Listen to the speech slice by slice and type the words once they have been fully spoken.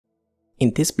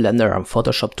In this Blender and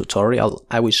Photoshop tutorial,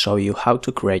 I will show you how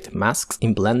to create masks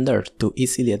in Blender to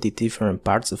easily edit different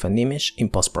parts of an image in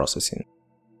post-processing.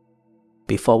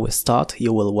 Before we start,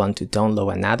 you will want to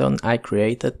download an add-on I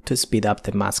created to speed up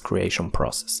the mask creation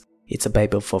process. It's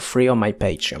available for free on my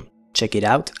Patreon. Check it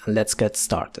out and let's get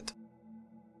started.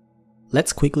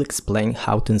 Let's quickly explain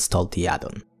how to install the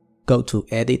add-on. Go to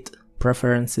Edit,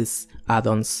 Preferences,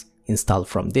 Add-ons, Install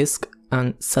from Disk,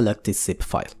 and select this zip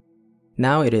file.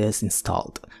 Now it is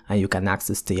installed, and you can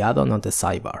access the add-on on the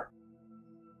sidebar.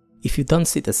 If you don't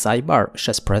see the sidebar,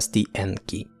 just press the N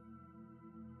key.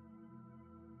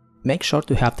 Make sure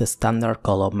to have the standard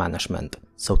color management,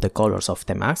 so the colors of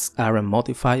the mask aren't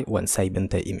modified when saving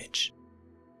the image.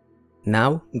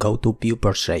 Now go to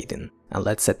viewport shading, and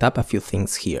let's set up a few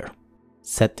things here.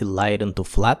 Set the lighting to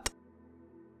flat,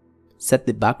 set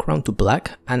the background to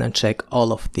black, and uncheck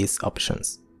all of these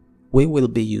options. We will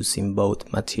be using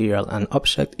both material and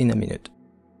object in a minute.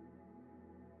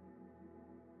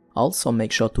 Also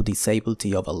make sure to disable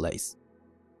the overlays.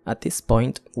 At this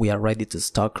point, we are ready to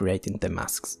start creating the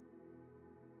masks.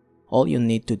 All you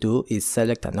need to do is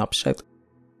select an object,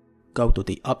 go to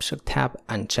the Object tab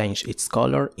and change its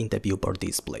color in the viewport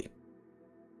display.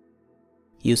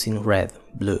 Using red,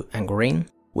 blue and green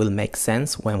will make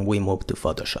sense when we move to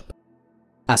Photoshop.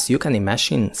 As you can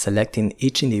imagine, selecting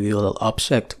each individual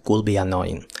object will be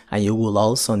annoying, and you will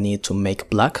also need to make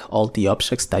black all the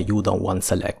objects that you don't want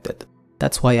selected.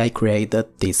 That's why I created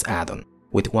this add-on.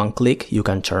 With one click, you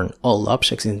can turn all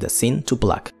objects in the scene to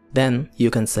black. Then,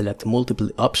 you can select multiple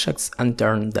objects and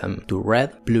turn them to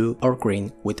red, blue or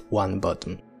green with one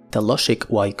button. The logic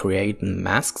while creating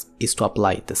masks is to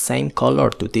apply the same color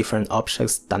to different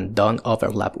objects that don't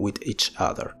overlap with each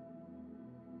other.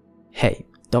 Hey,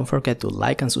 don't forget to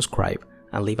like and subscribe,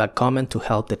 and leave a comment to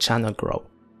help the channel grow.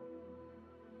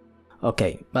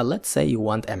 Okay, but let's say you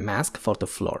want a mask for the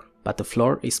floor, but the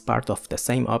floor is part of the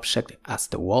same object as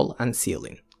the wall and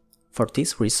ceiling. For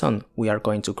this reason, we are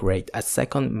going to create a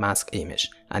second mask image,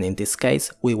 and in this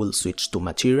case, we will switch to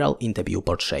material in the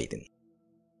viewport shading.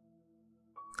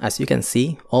 As you can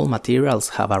see, all materials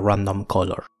have a random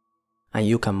color, and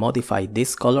you can modify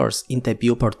these colors in the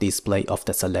viewport display of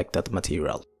the selected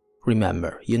material.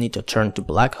 Remember, you need to turn to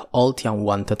black all the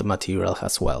unwanted material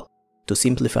as well. To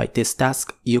simplify this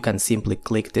task, you can simply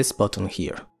click this button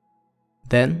here.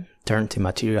 Then, turn the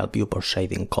material viewport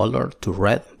shading color to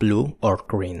red, blue or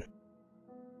green.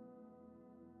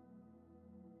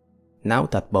 Now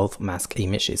that both mask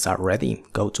images are ready,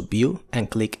 go to View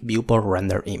and click Viewport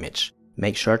Render Image.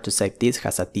 Make sure to save this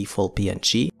as a default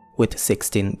PNG with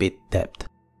 16-bit depth.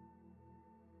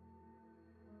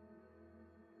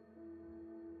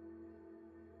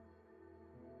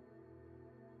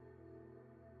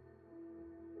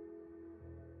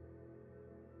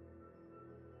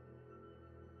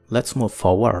 Let's move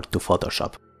forward to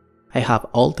Photoshop. I have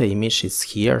all the images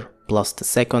here, plus the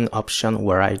second option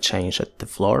where I changed the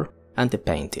floor and the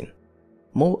painting.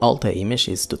 Move all the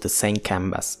images to the same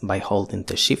canvas by holding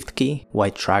the Shift key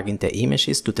while dragging the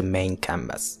images to the main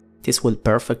canvas. This will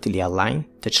perfectly align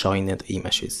the joined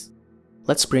images.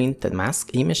 Let's bring the mask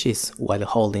images while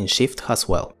holding Shift as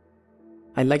well.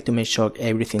 I like to make sure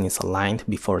everything is aligned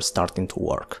before starting to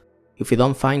work. If you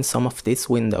don't find some of these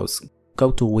windows, go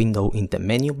to Window in the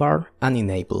menu bar and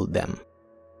enable them.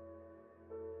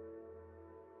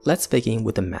 Let's begin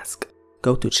with the mask.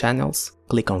 Go to Channels,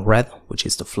 click on Red, which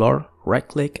is the floor,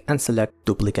 right-click and select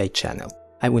Duplicate Channel.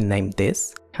 I will name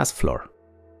this as Floor.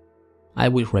 I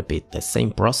will repeat the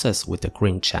same process with the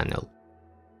green channel.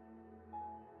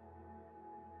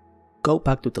 Go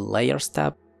back to the Layers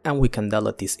tab and we can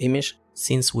delete this image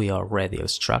since we already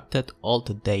extracted all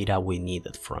the data we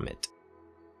needed from it.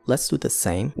 Let's do the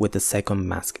same with the second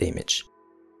mask image.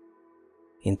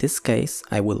 In this case,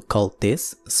 I will call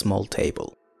this Small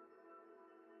Table.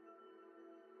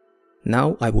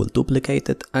 Now I will duplicate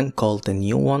it and call the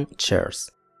new one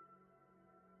Chairs.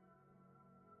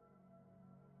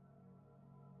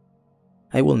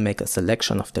 I will make a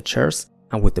selection of the chairs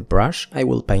and with the brush I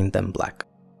will paint them black.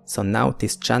 So now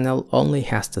this channel only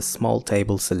has the Small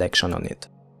Table selection on it.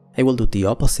 I will do the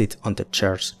opposite on the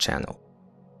Chairs channel.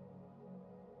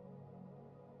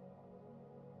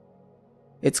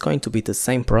 It's going to be the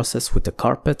same process with the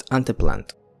carpet and the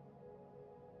plant.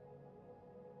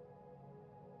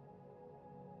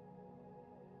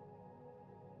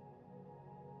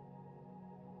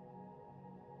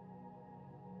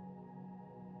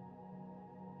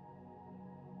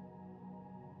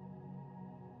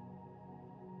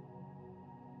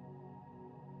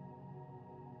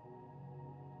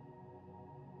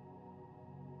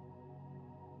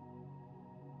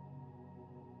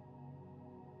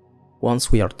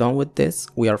 Once we are done with this,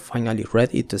 we are finally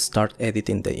ready to start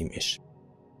editing the image.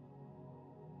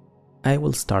 I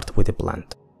will start with a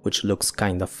plant, which looks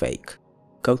kind of fake.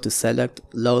 Go to Select,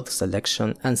 Load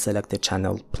Selection and select the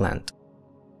channel Plant.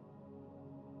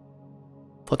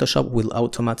 Photoshop will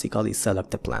automatically select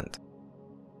the plant.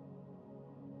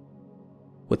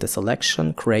 With the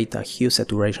selection, create a hue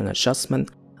saturation adjustment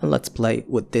and let's play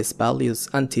with these values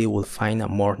until we'll find a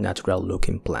more natural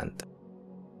looking plant.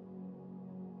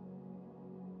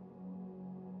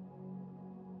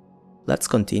 Let's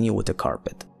continue with the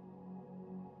carpet.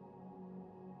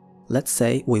 Let's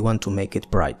say we want to make it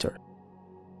brighter,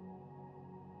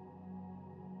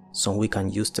 so we can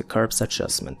use the curves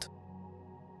adjustment.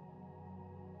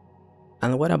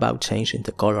 And what about changing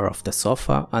the color of the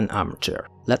sofa and armchair?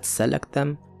 Let's select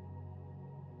them,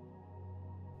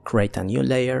 create a new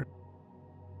layer,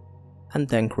 and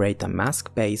then create a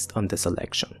mask based on the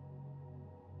selection.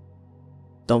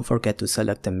 Don't forget to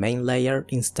select the main layer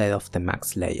instead of the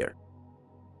mask layer,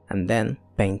 and then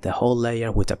paint the whole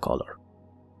layer with a color.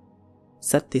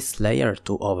 Set this layer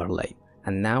to overlay,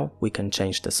 and now we can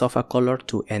change the sofa color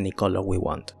to any color we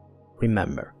want.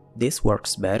 Remember, this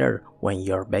works better when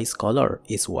your base color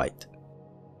is white.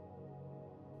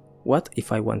 What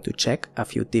if I want to check a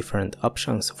few different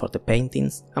options for the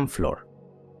paintings and floor?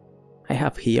 I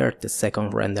have here the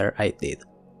second render I did,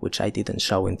 which I didn't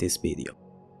show in this video.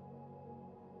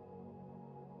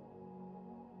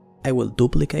 I will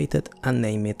duplicate it and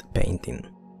name it Painting.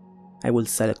 I will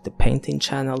select the painting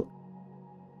channel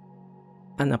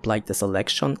and apply the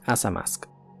selection as a mask.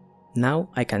 Now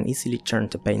I can easily turn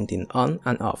the painting on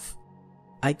and off.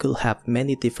 I could have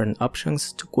many different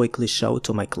options to quickly show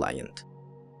to my client.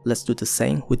 Let's do the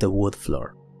same with the wood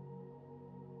floor.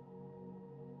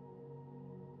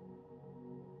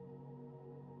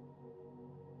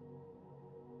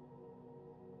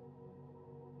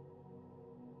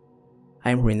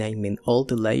 I'm renaming all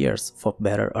the layers for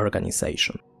better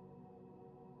organization.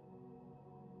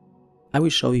 I will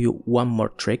show you one more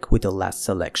trick with the last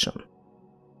selection.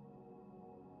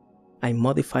 I'm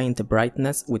modifying the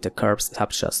brightness with the curves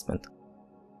adjustment.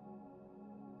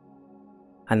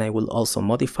 And I will also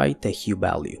modify the hue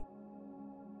value.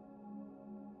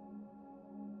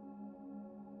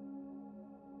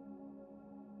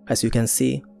 As you can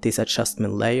see, this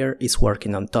adjustment layer is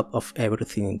working on top of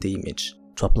everything in the image.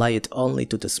 To apply it only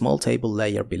to the small table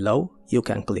layer below, you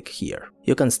can click here.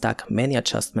 You can stack many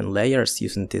adjustment layers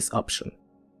using this option.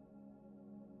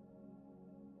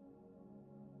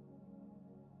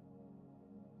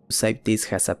 Save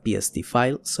this as a PSD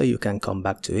file so you can come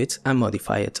back to it and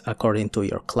modify it according to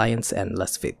your client's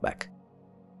endless feedback.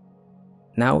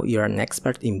 Now you're an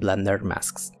expert in Blender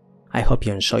masks. I hope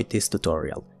you enjoyed this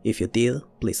tutorial. If you did,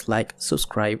 please like,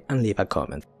 subscribe and leave a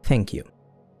comment. Thank you.